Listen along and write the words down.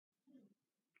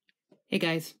Hey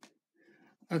guys.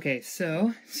 Okay,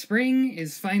 so spring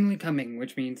is finally coming,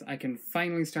 which means I can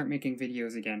finally start making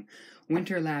videos again.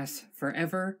 Winter lasts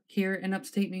forever here in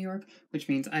upstate New York, which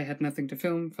means I had nothing to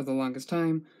film for the longest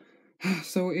time.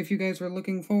 So if you guys were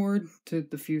looking forward to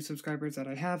the few subscribers that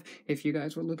I have, if you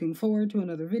guys were looking forward to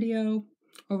another video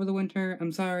over the winter,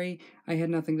 I'm sorry, I had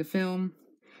nothing to film.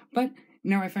 But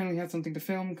now I finally have something to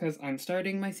film because I'm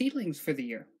starting my seedlings for the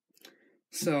year.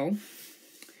 So,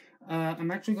 I'm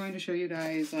actually going to show you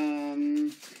guys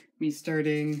me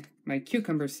starting my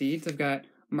cucumber seeds. I've got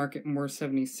Market More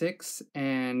 76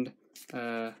 and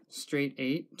Straight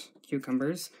 8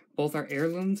 cucumbers. Both are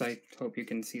heirlooms. I hope you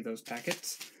can see those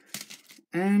packets.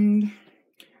 And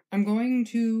I'm going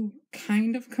to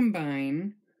kind of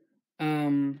combine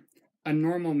a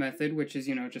normal method, which is,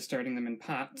 just starting them in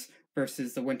pots,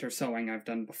 versus the winter sowing I've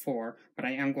done before. But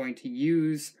I am going to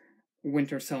use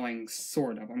winter sowing,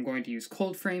 sort of. I'm going to use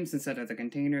cold frames instead of the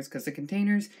containers, because the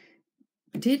containers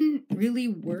didn't really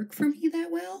work for me that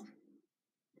well.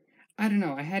 I don't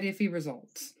know, I had iffy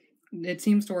results. It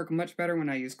seems to work much better when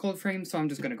I use cold frames, so I'm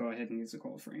just going to go ahead and use the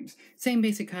cold frames. Same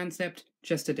basic concept,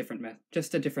 just a different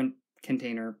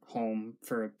container home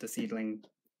for the seedling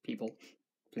people,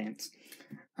 plants.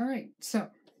 Alright, so,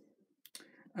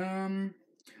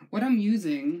 what I'm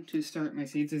using to start my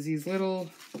seeds is these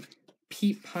little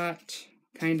peat pot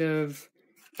kind of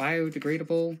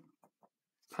biodegradable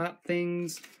pot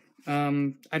things.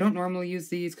 I don't normally use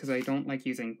these because I don't like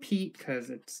using peat because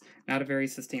it's not a very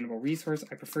sustainable resource.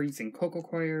 I prefer using coco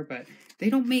coir, but they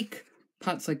don't make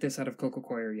pots like this out of coco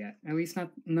coir yet. At least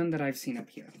none that I've seen up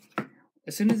here.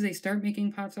 As soon as they start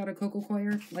making pots out of coco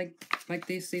coir, like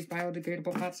these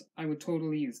biodegradable pots, I would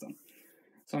totally use them.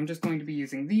 So I'm just going to be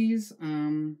using these.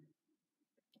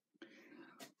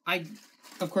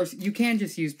 Of course, you can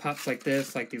just use pots like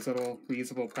this, like these little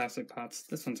reusable plastic pots.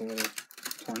 This one's a little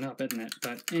torn up, isn't it?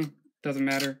 But, doesn't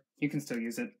matter. You can still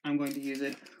use it. I'm going to use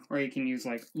it. Or you can use,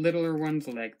 like, littler ones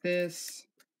like this.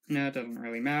 No, it doesn't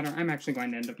really matter. I'm actually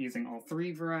going to end up using all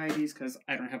three varieties because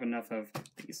I don't have enough of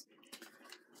these.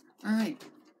 Alright.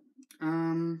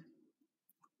 And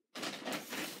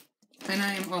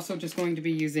I am also just going to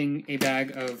be using a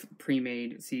bag of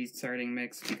pre-made seed starting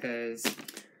mix because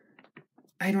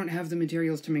I don't have the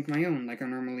materials to make my own like I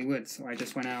normally would, so I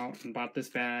just went out and bought this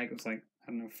bag. It was like,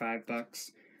 I don't know,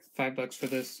 $5. $5 for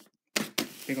this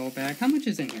big old bag. How much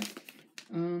is in here?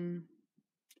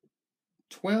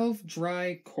 12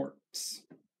 dry quarts.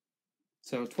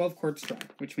 So 12 quarts dry,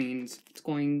 which means it's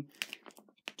going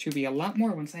to be a lot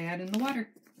more once I add in the water,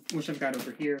 which I've got over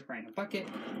here right in a bucket.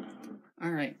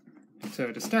 Alright,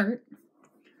 so to start,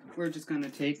 we're just going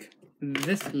to take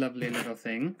this lovely little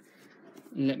thing.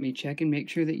 Let me check and make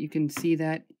sure that you can see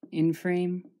that in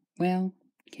frame. Well,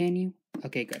 can you?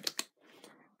 Okay, good.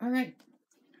 Alright,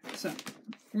 so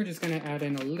we're just going to add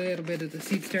in a little bit of the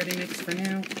seed starting mix for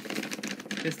now.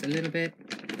 Just a little bit.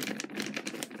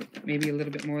 Maybe a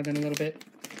little bit more than a little bit.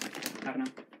 I don't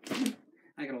know.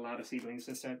 I got a lot of seedlings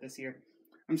to start this year.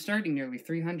 I'm starting nearly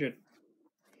 300.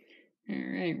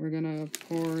 Alright, we're going to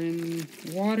pour in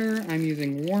water. I'm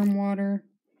using warm water.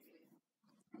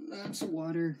 Lots of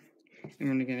water. And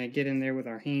we're going to get in there with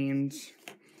our hands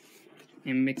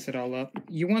and mix it all up.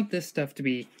 You want this stuff to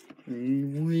be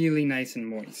really nice and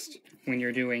moist when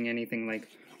you're doing anything like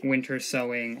winter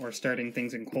sowing or starting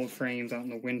things in cold frames out in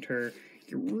the winter.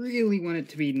 You really want it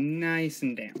to be nice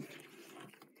and damp.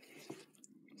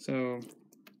 So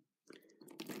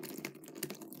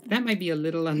that might be a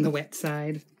little on the wet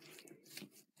side,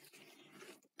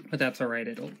 but that's all right.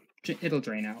 It'll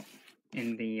drain out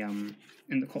in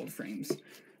the cold frames.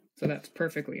 So that's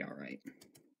perfectly all right.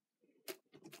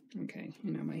 Okay,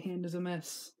 now my hand is a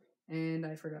mess, and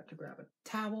I forgot to grab a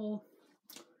towel.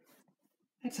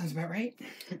 That sounds about right.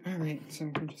 All right, so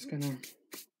we're just gonna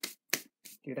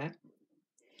do that.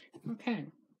 Okay.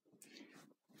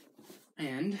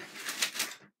 And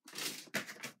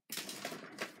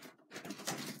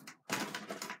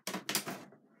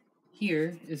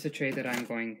here is the tray that I'm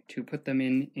going to put them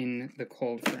in the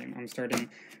cold frame. I'm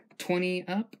starting 20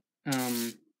 up.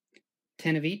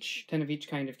 10 of each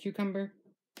kind of cucumber.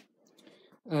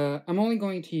 I'm only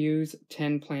going to use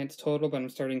 10 plants total, but I'm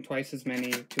starting twice as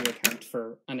many to account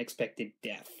for unexpected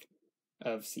death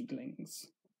of seedlings.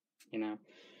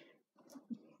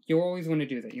 You always want to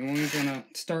do that. You always want to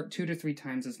start 2 to 3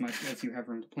 times as much as you have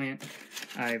room to plant.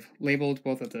 I've labeled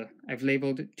I've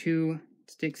labeled 2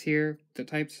 sticks here, the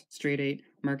types, Straight 8,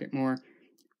 Market More.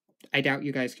 I doubt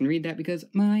you guys can read that because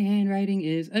my handwriting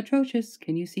is atrocious.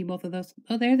 Can you see both of those?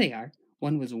 Oh, there they are.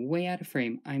 One was way out of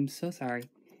frame. I'm so sorry.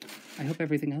 I hope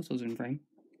everything else was in frame.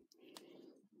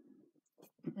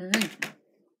 Alright.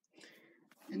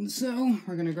 And so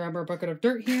we're going to grab our bucket of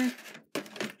dirt here,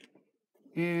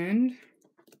 and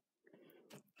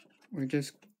we're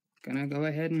just going to go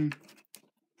ahead and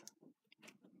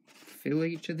fill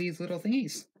each of these little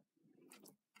thingies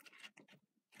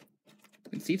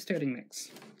with seed starting mix.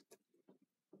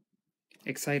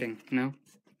 Exciting, no?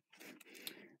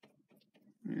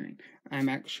 Alright, I'm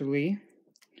actually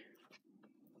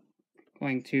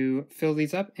going to fill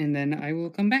these up and then I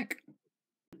will come back.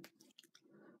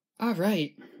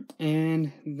 Alright,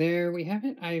 and there we have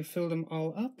it. I've filled them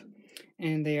all up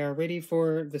and they are ready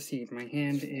for the seed. My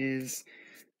hand is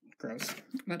gross,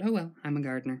 but oh well, I'm a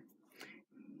gardener.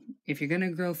 If you're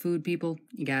gonna grow food, people,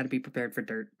 you gotta be prepared for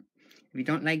dirt. If you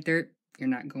don't like dirt, you're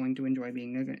not going to enjoy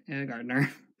being a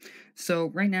gardener. So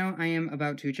right now I am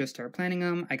about to just start planting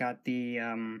them. I got the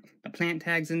plant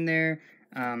tags in there.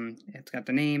 It's got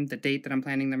the name, the date that I'm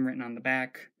planting them written on the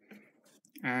back.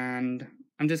 And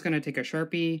I'm just going to take a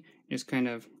Sharpie, just kind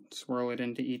of swirl it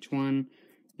into each one.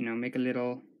 You know, make a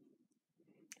little,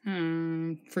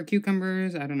 for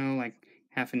cucumbers, I don't know, like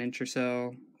 1/2 inch or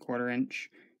so, 1/4 inch.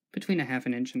 Between a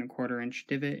 1/2 inch and a 1/4 inch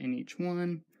divot in each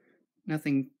one.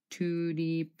 Nothing too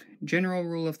deep. General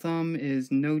rule of thumb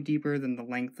is no deeper than the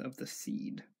length of the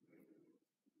seed.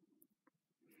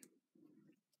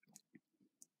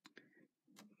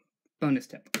 Bonus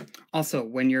tip. Also,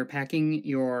 when you're packing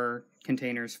your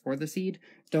containers for the seed,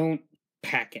 don't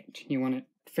pack it. You want it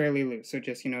fairly loose. So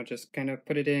just, just kind of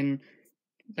put it in,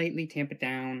 lightly tamp it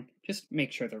down. Just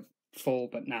make sure they're full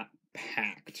but not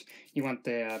packed. You want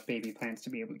the baby plants to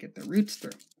be able to get their roots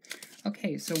through.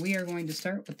 Okay, so we are going to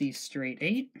start with the straight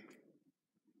 8.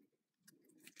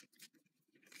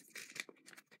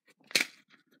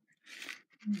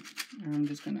 I'm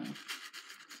just going to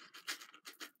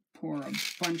pour a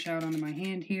bunch out onto my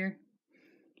hand here.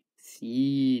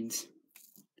 Seeds.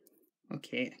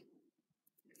 Okay.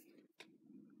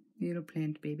 Little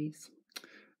plant babies.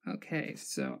 Okay,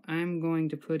 so I'm going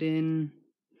to put in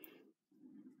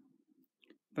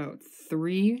about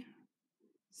 3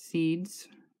 seeds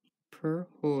per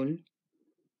hole.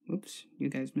 Oops, you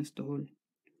guys missed a hole.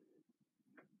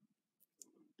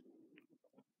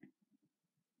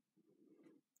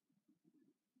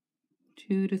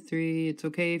 Two to 3. It's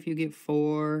okay if you get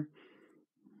 4.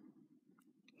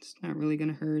 It's not really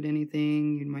going to hurt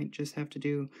anything. You might just have to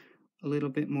do a little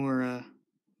bit more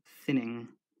thinning.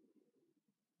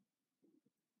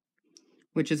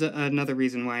 Which is another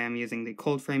reason why I'm using the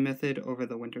Coldframe method over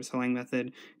the winter sowing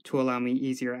method, to allow me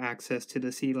easier access to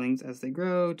the seedlings as they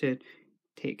grow, to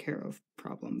take care of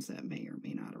problems that may or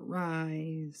may not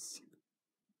arise.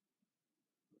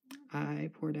 I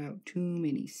poured out too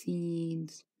many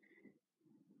seeds.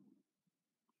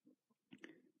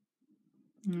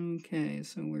 Okay,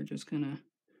 so we're just gonna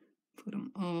put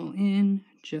them all in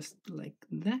just like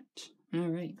that.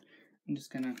 Alright, I'm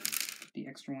just gonna put the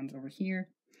extra ones over here.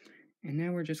 And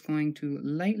now we're just going to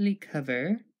lightly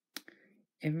cover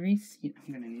every seed.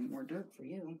 I'm gonna need more dirt for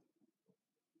you.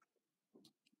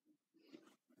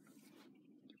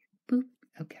 Boop.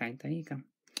 Okay, there you go.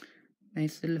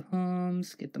 Nice little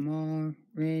homes, get them all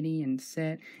ready and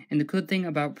set. And the good thing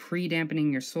about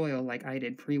pre-dampening your soil, like I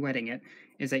did, pre-wetting it,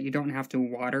 is that you don't have to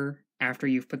water after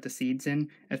you've put the seeds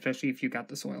in, especially if you got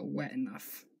the soil wet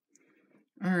enough.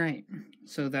 Alright,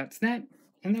 so that's that,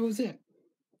 and that was it.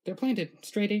 They're planted.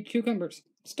 Straight 8 cucumbers.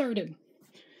 Started.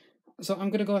 So I'm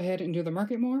going to go ahead and do the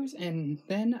market mores, and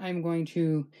then I'm going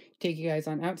to take you guys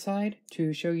on outside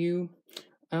to show you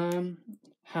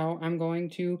how I'm going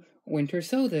to winter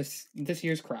sow this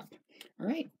year's crop.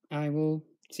 Alright, I will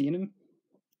see you in a...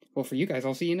 Well, for you guys,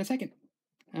 I'll see you in a second.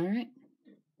 Alright.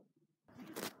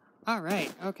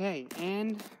 Alright, okay,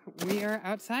 and we are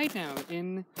outside now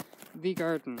in the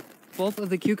garden. Both of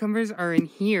the cucumbers are in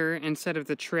here instead of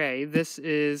the tray. This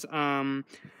is,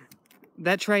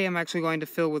 that tray I'm actually going to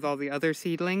fill with all the other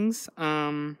seedlings.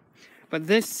 But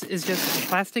this is just a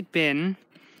plastic bin,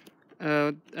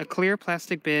 a clear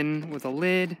plastic bin with a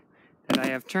lid that I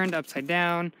have turned upside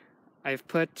down. I've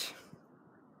put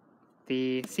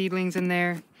the seedlings in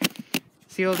there,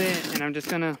 sealed it, and I'm just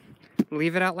gonna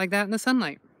leave it out like that in the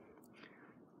sunlight.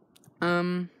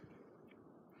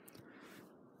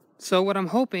 So what I'm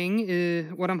hoping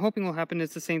will happen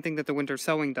is the same thing that the winter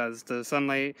sowing does. The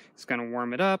sunlight is going to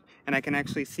warm it up, and I can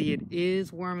actually see it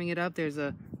is warming it up.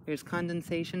 There's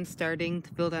condensation starting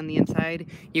to build on the inside.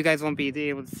 You guys won't be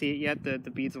able to see it yet. The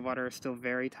beads of water are still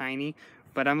very tiny,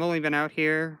 but I've only been out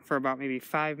here for about maybe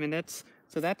 5 minutes.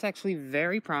 So that's actually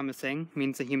very promising. It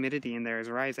means the humidity in there is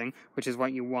rising, which is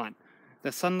what you want.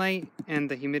 The sunlight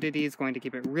and the humidity is going to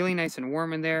keep it really nice and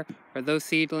warm in there for those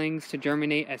seedlings to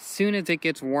germinate as soon as it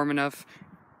gets warm enough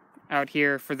out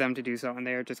here for them to do so, and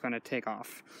they're just going to take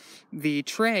off. The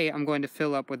tray I'm going to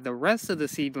fill up with the rest of the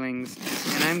seedlings,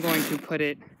 and I'm going to put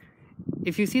it,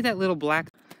 if you see that little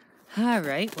black...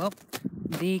 Alright, well,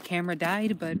 the camera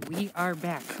died, but we are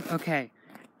back. Okay,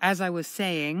 as I was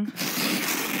saying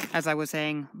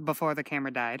before the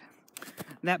camera died,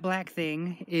 that black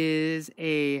thing is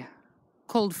a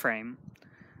Coldframe.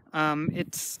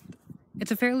 It's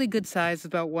a fairly good size,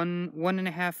 about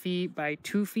 1.5 feet by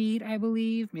 2 feet, I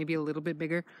believe, maybe a little bit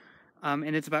bigger,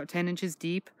 and it's about 10 inches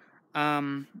deep.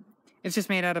 It's just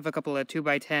made out of a couple of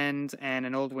 2x10s and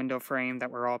an old window frame that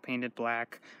were all painted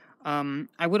black.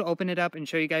 I would open it up and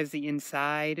show you guys the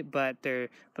inside, but the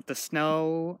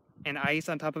snow and ice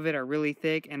on top of it are really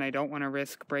thick, and I don't want to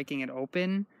risk breaking it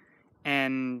open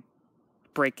and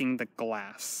breaking the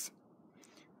glass,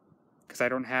 because I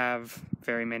don't have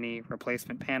very many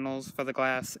replacement panels for the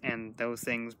glass, and those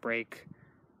things break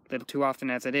a little too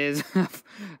often as it is.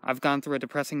 I've gone through a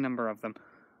depressing number of them,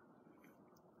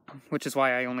 which is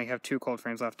why I only have 2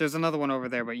 Coldframes left. There's another one over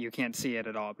there, but you can't see it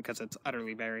at all because it's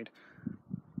utterly buried.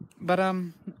 But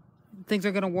things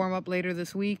are going to warm up later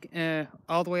this week,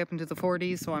 all the way up into the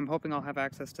 40s, so I'm hoping I'll have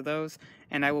access to those,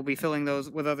 and I will be filling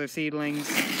those with other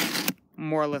seedlings.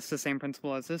 More or less the same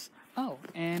principle as this. Oh,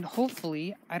 and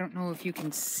hopefully, I don't know if you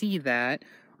can see that,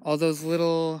 all those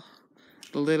little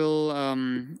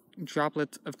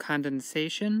droplets of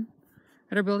condensation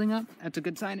that are building up. That's a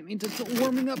good sign. It means it's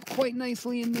warming up quite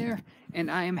nicely in there, and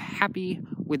I am happy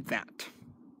with that.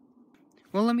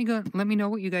 Well, let me know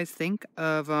what you guys think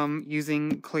of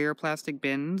using clear plastic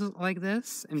bins like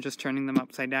this and just turning them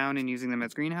upside down and using them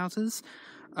as greenhouses.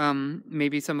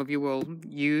 Maybe some of you will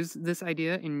use this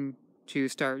idea to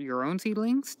start your own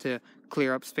seedlings to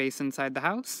clear up space inside the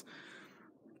house.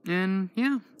 And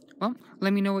yeah, well,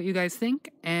 let me know what you guys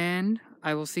think, and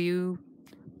I'll see you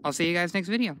guys next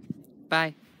video.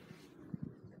 Bye.